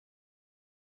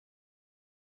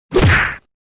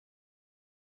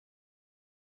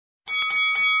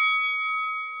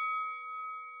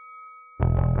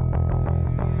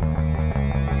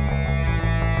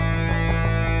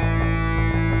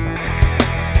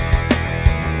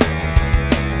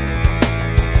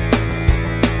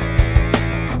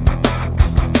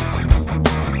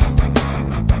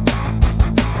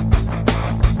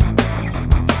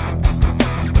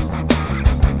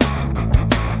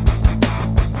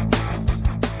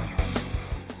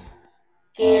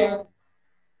KINE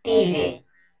TV.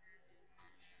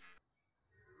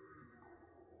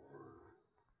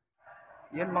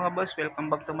 Yan mga boss, welcome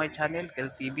back to my channel,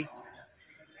 KINE TV.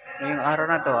 Ngayong araw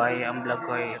na to ay ang vlog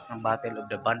ko ay ng Battle of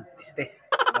the Band.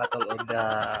 Battle of the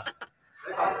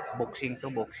boxing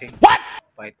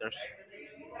fighters.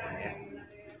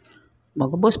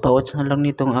 Mga boss, pa-watch na lang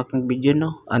nitong aking video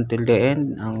no. Until the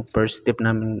end, ang first step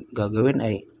namin gagawin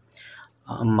ay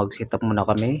mag-set up muna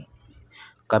kami.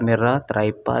 Camera,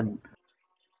 tripod.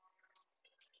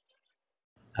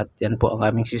 At yan po ang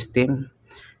aming system.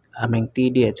 Aming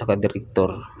TD at saka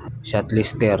director. Shot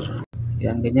lister.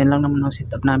 Yan, ganyan lang naman ang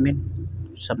setup namin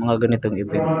sa mga ganitong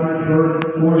event.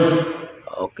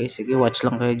 Okay, sige, watch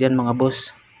lang kayo dyan mga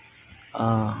boss.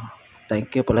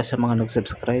 Thank you pala sa mga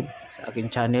nag-subscribe sa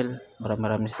aking channel.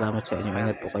 Maraming salamat sa inyo.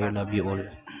 Ingat po kayo. Love you all.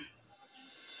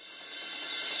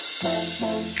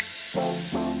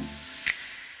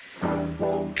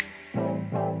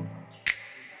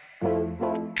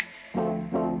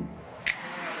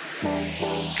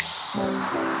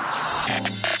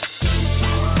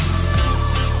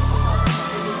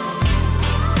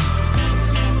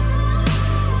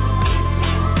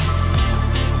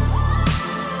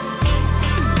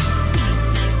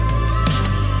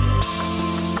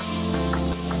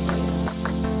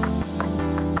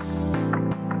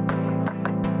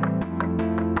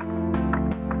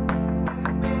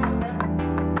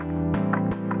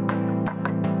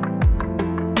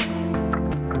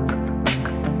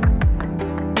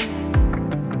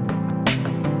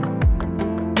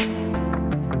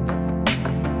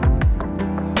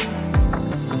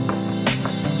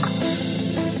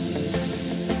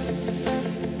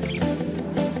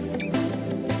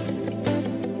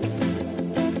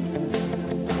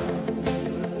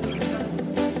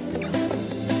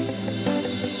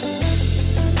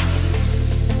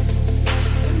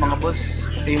 Mga boss,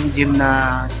 ito yung gym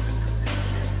na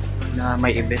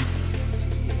may event.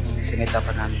 Sinita pa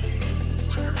namin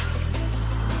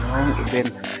yung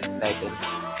event title.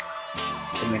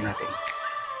 Sabihin natin.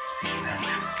 Ayan.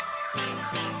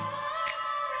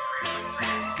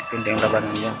 Tinda yung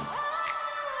labanan dyan.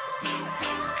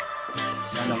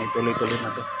 Sana may tuloy-tuloy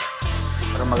na to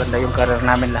para maganda yung career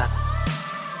namin lahat.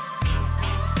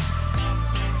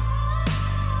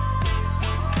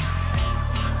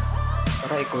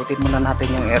 Tara, ikutin muna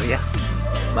natin yung area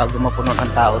bago mapuno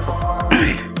ng tao to.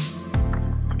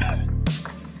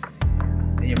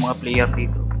 Yung mga player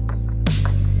dito.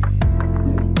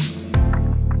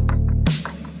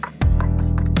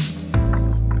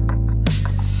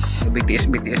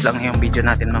 BTS lang yung video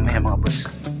natin mamaya mga boss.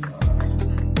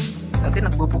 Dati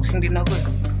nagbo-boxing din ako eh.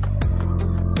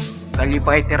 Kali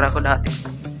fighter ako dati.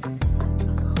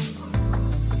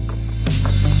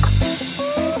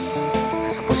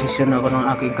 Sa posisyon ako ng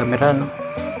aking camera no.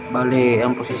 Bali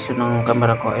ang posisyon ng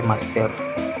camera ko ay master.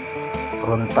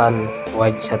 Frontal,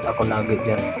 wide shot ako lagi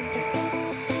dyan.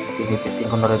 Tinitesting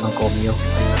ko na rin ng comyo.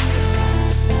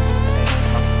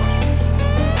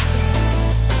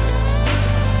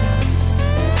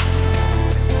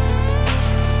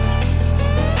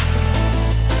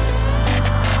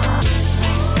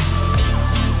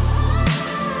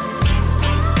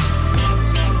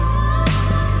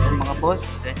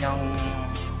 Boss, yan yung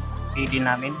PD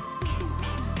namin.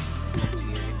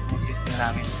 Yung system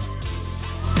namin.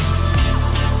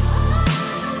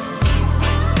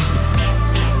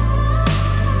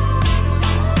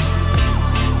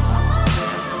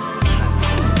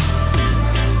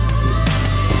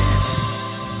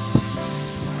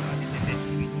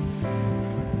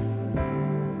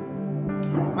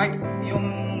 Mike, yung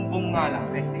boom nga lang.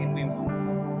 Testingin mo yung boom.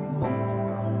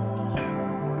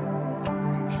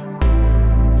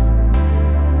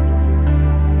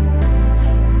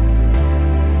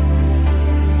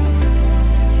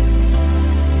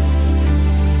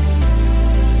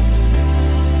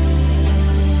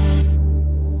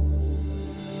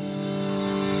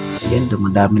 Yan,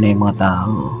 dumadami na yung mga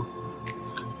tao.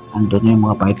 Andun na yung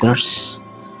mga fighters.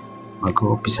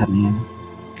 Mag-uumpisa na yan.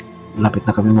 Malapit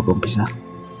na kami mag-uumpisa,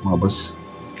 mga boss.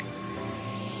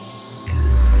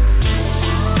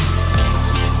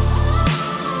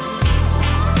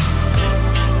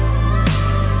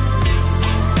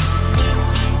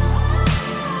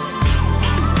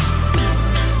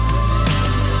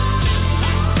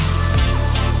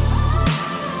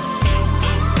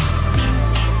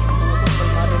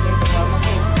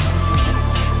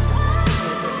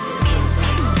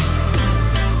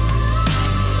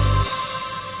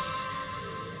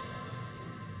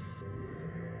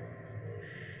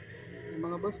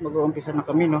 Mga boss, mag-uumpisa na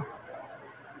kami no.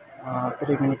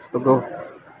 3 minutes to go.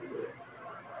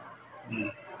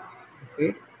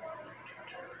 Okay.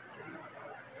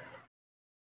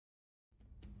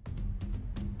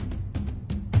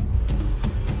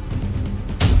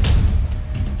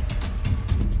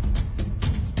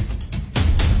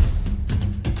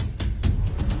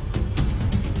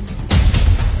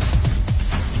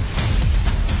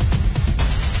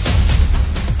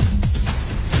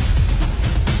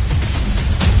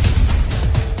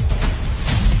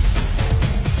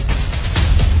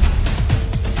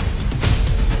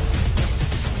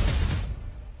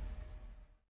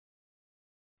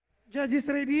 Judges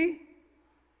ready?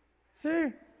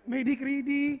 Sir, medic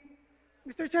ready?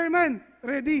 Mr. Chairman,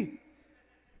 ready?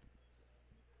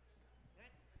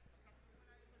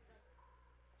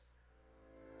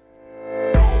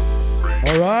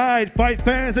 All right, fight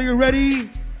fans, are you ready?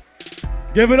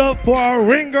 Give it up for our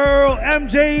ring girl,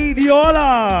 MJ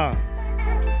Diola.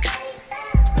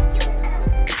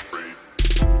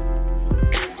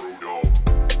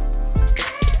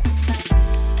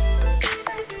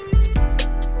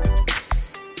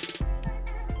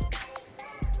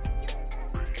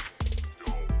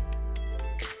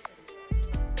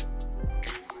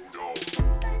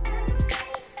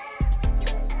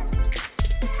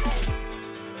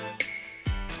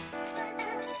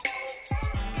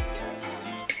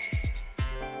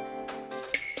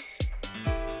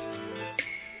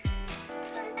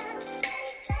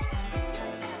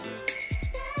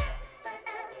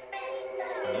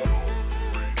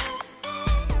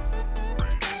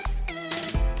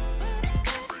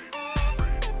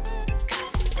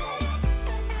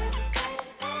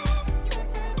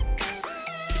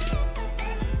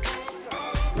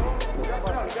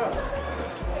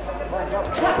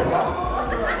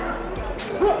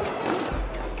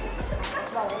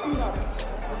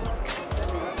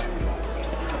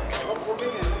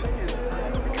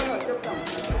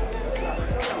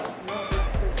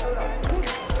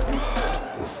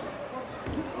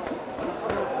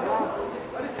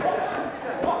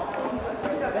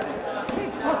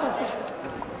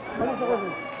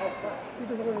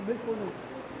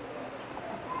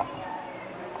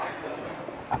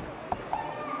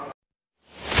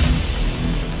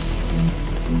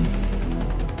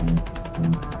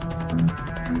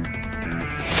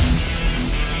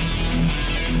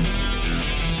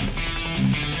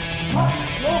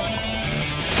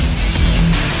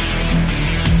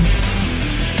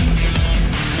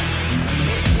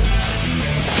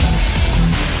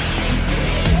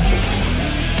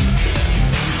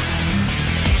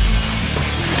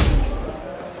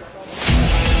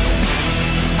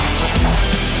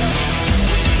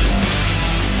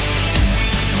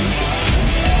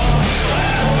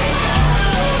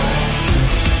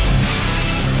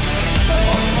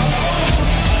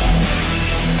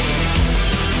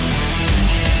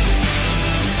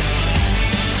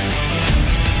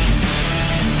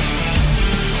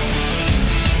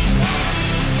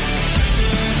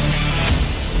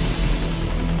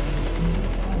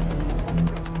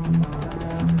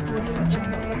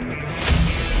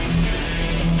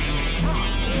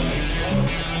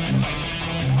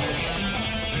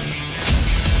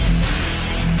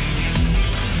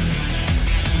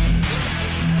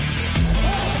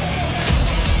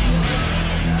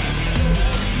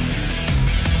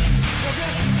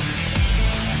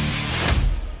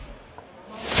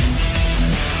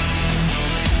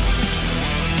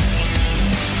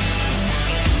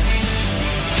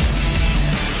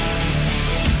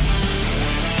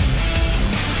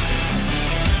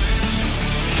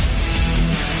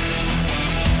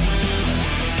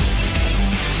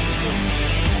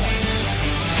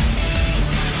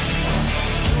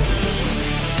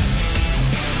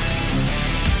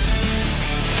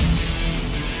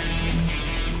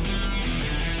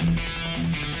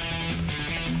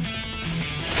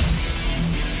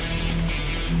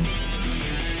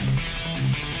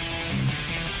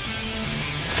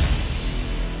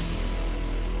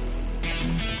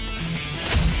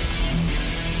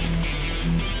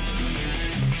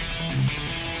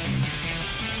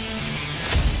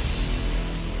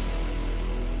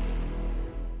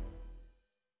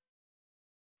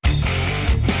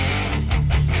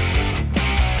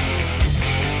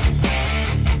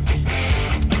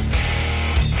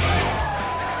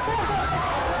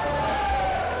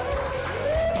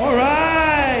 All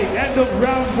right, end of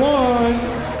round one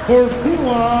for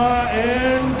Puma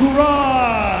and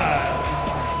Gurat.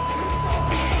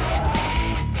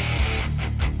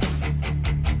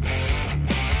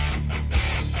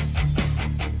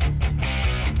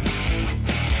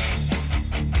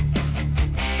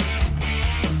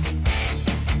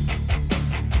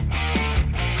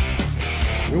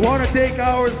 We want to take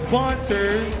our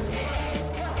sponsors,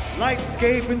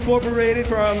 Lightscape Incorporated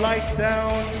for our light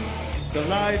sound, the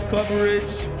live coverage.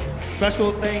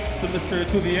 Special thanks to Mr.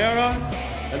 Tuviera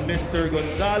and Mr.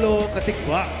 Gonzalo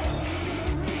Katikba.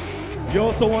 We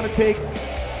also want to take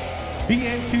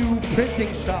BNQ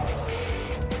Printing Shop.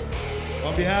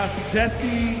 On behalf of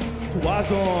Jesse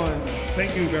Tuazon,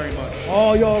 thank you very much.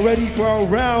 All y'all ready for our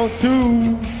round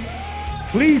two?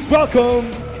 Please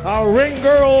welcome our ring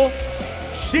girl,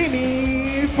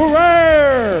 Shimi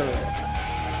Ferrer.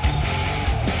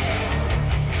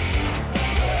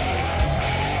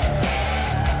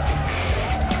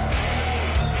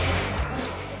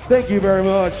 Thank you very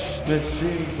much, Miss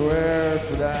Jeannie Ferrer,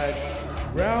 for that.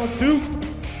 Round two.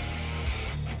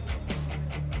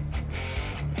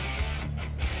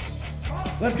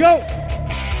 Let's go.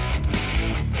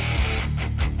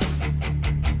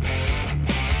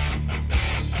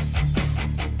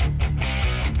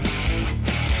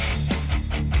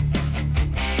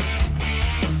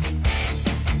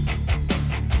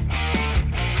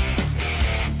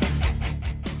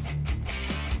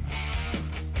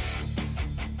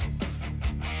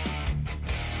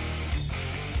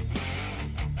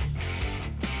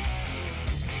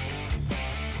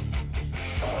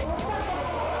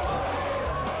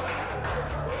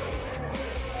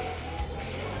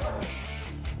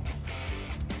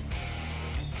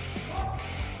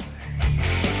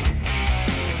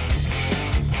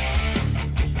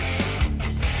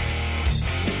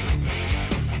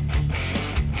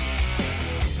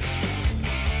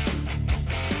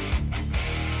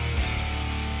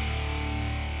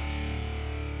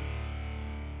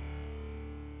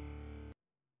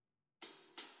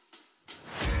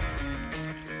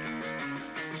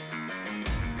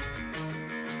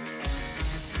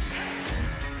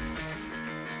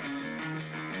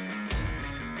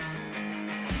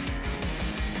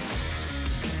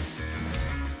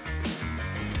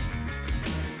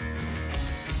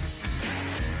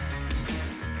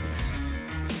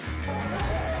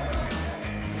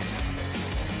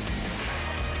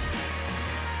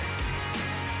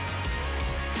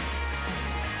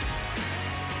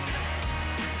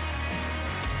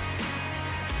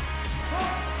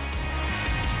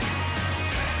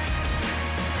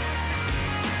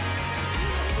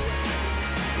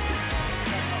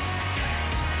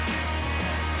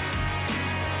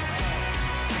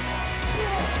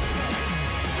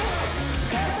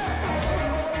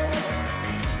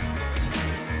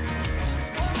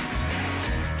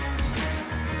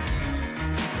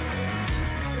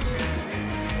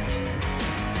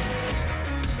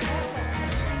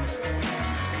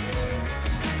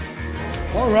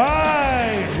 All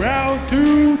right, round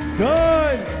two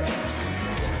done.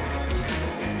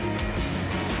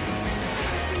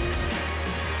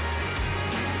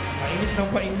 Mainit ng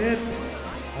painit.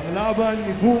 Ang laban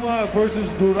ni Bunga versus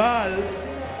Dural,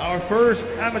 our first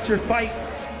amateur fight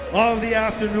of the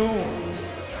afternoon.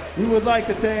 We would like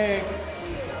to thank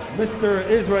Mr.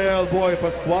 Israel Boy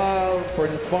Pascual for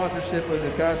the sponsorship of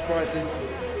the cash prizes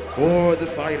for the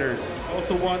fighters.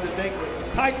 Also want to thank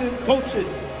Titan coaches,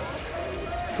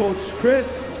 Coach Chris,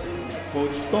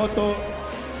 Coach Toto,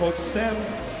 Coach Sam,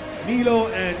 Milo,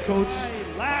 and Coach.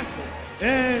 Last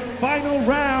and final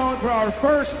round for our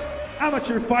first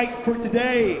amateur fight for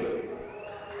today.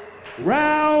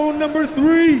 Round number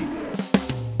 3.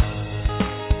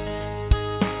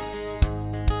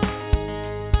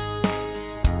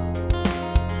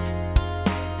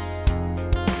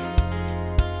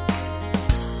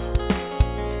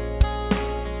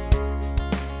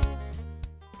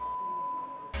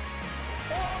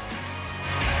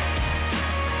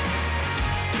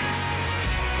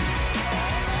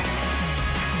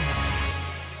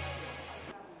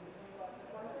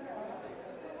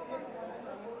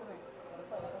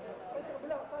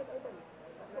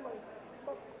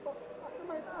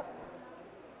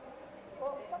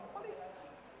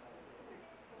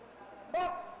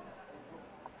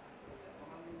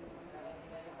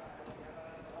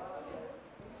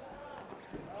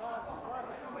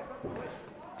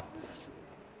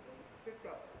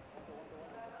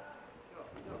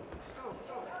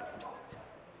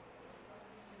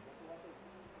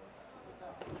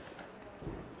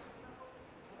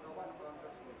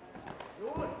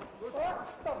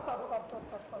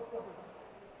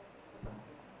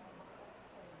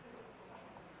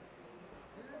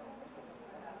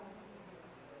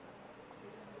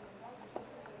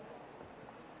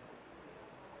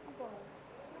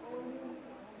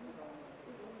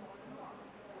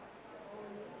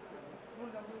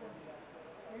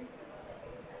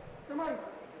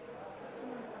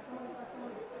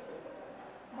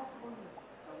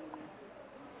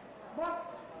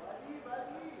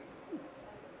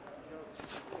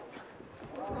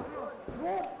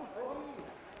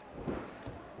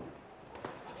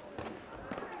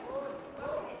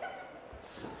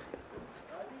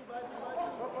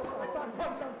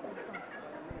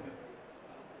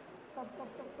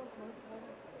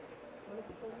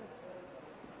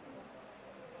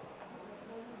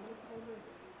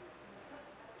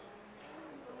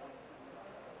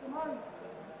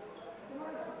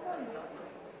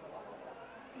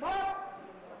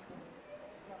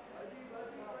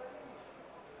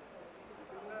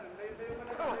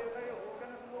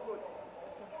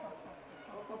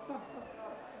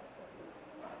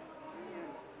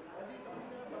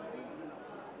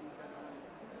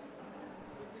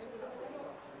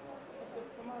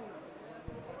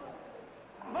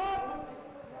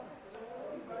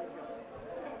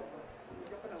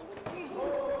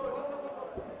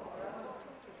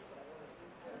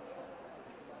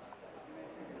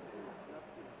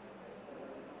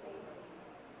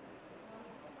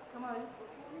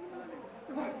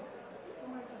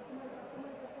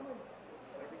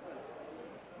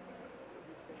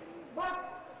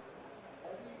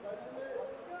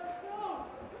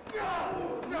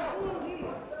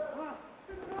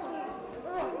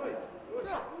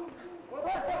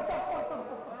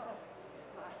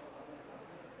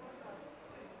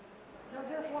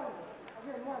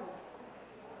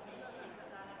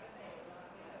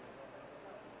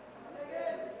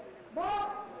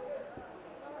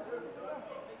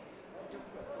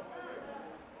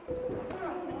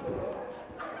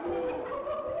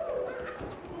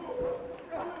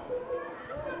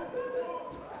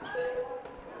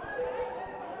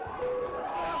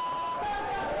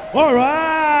 All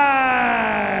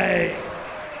right.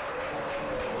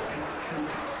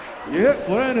 Yep,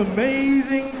 what an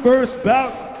amazing first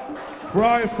bout for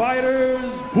our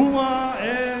fighters, Puma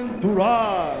and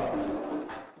Durag.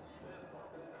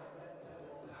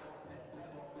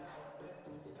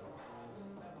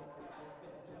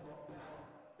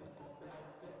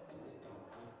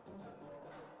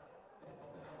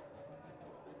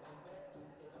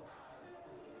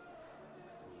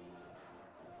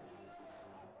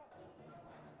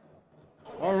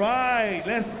 All right,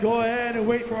 let's go ahead and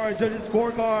wait for our judges'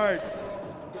 scorecards.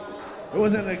 It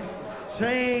was an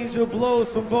exchange of blows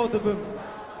from both of them.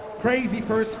 Crazy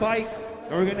first fight.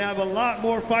 And we're gonna have a lot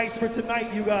more fights for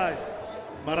tonight, you guys.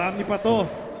 Marami pa to.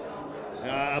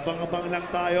 Abang-abang lang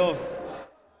tayo.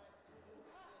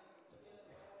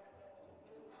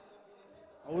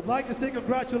 I would like to say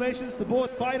congratulations to both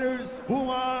fighters,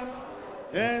 Puma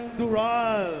and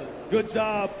Dural. Good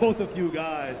job, both of you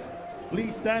guys.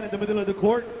 Please stand in the middle of the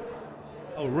court.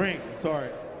 Oh, ring,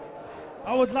 sorry.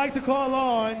 I would like to call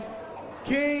on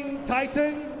King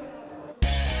Titan.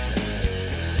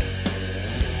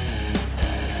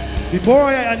 Before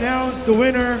I announce the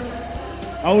winner,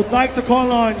 I would like to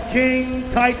call on King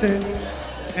Titan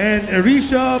and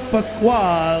Erisha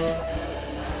Pascual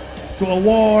to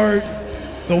award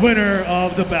the winner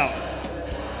of the bout.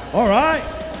 All right,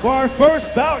 for our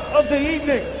first bout of the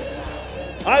evening,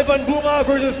 Ivan Buma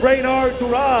versus Reynard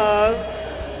Dural.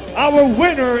 Our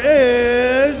winner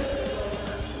is,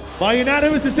 by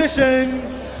unanimous decision,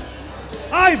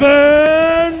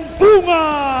 Ivan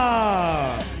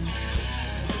Buma!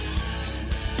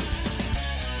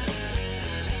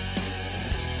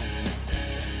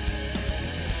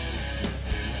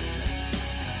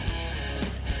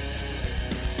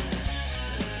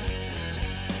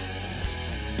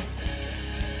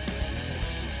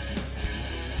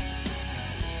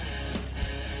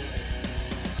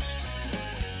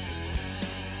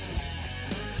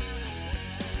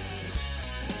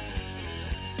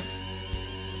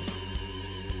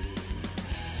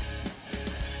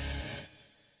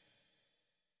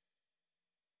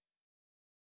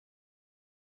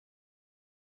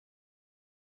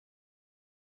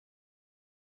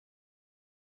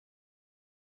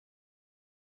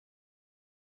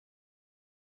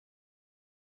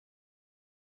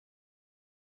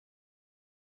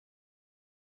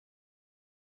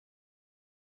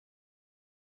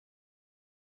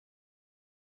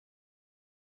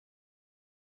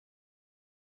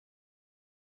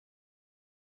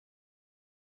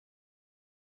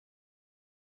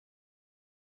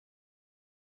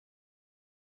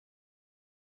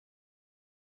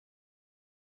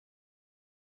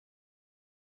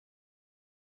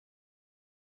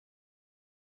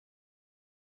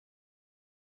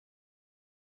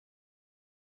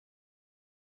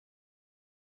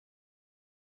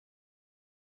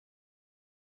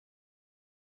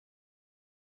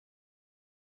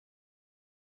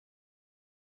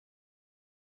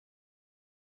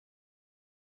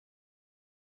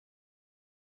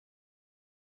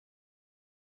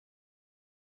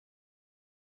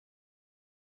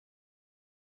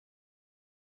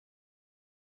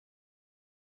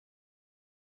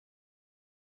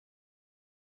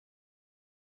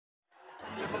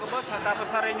 Mga boss, natapos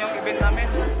na rin yung event namin.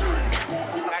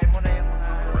 Kain mo na yung mga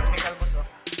technical boss. Oh.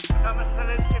 Tama na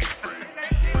rin.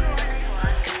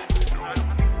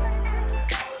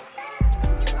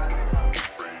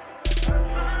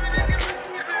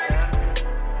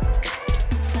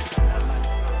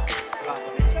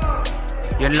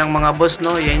 Yun lang mga boss,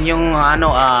 no? Yan yung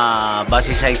base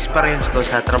sa experience ko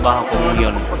sa trabaho ko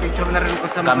yun.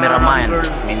 Cameraman,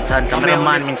 minsan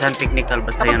cameraman, minsan technical,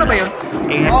 basta yan.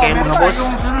 Ingat kayo mga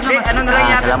boss.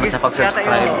 Salamat sa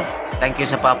pag-subscribe. Thank you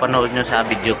sa papanood nyo sa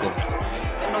video ko.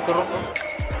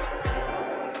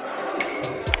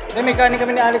 May kanin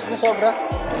kami ni Alex na sobra.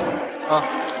 Oh.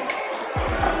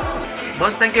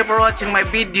 Boss, thank you for watching my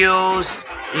videos.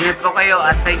 Ingat po kayo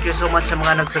at thank you so much sa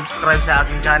mga nag-subscribe sa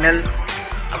aking channel.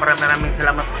 Maraming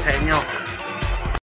salamat po sa inyo.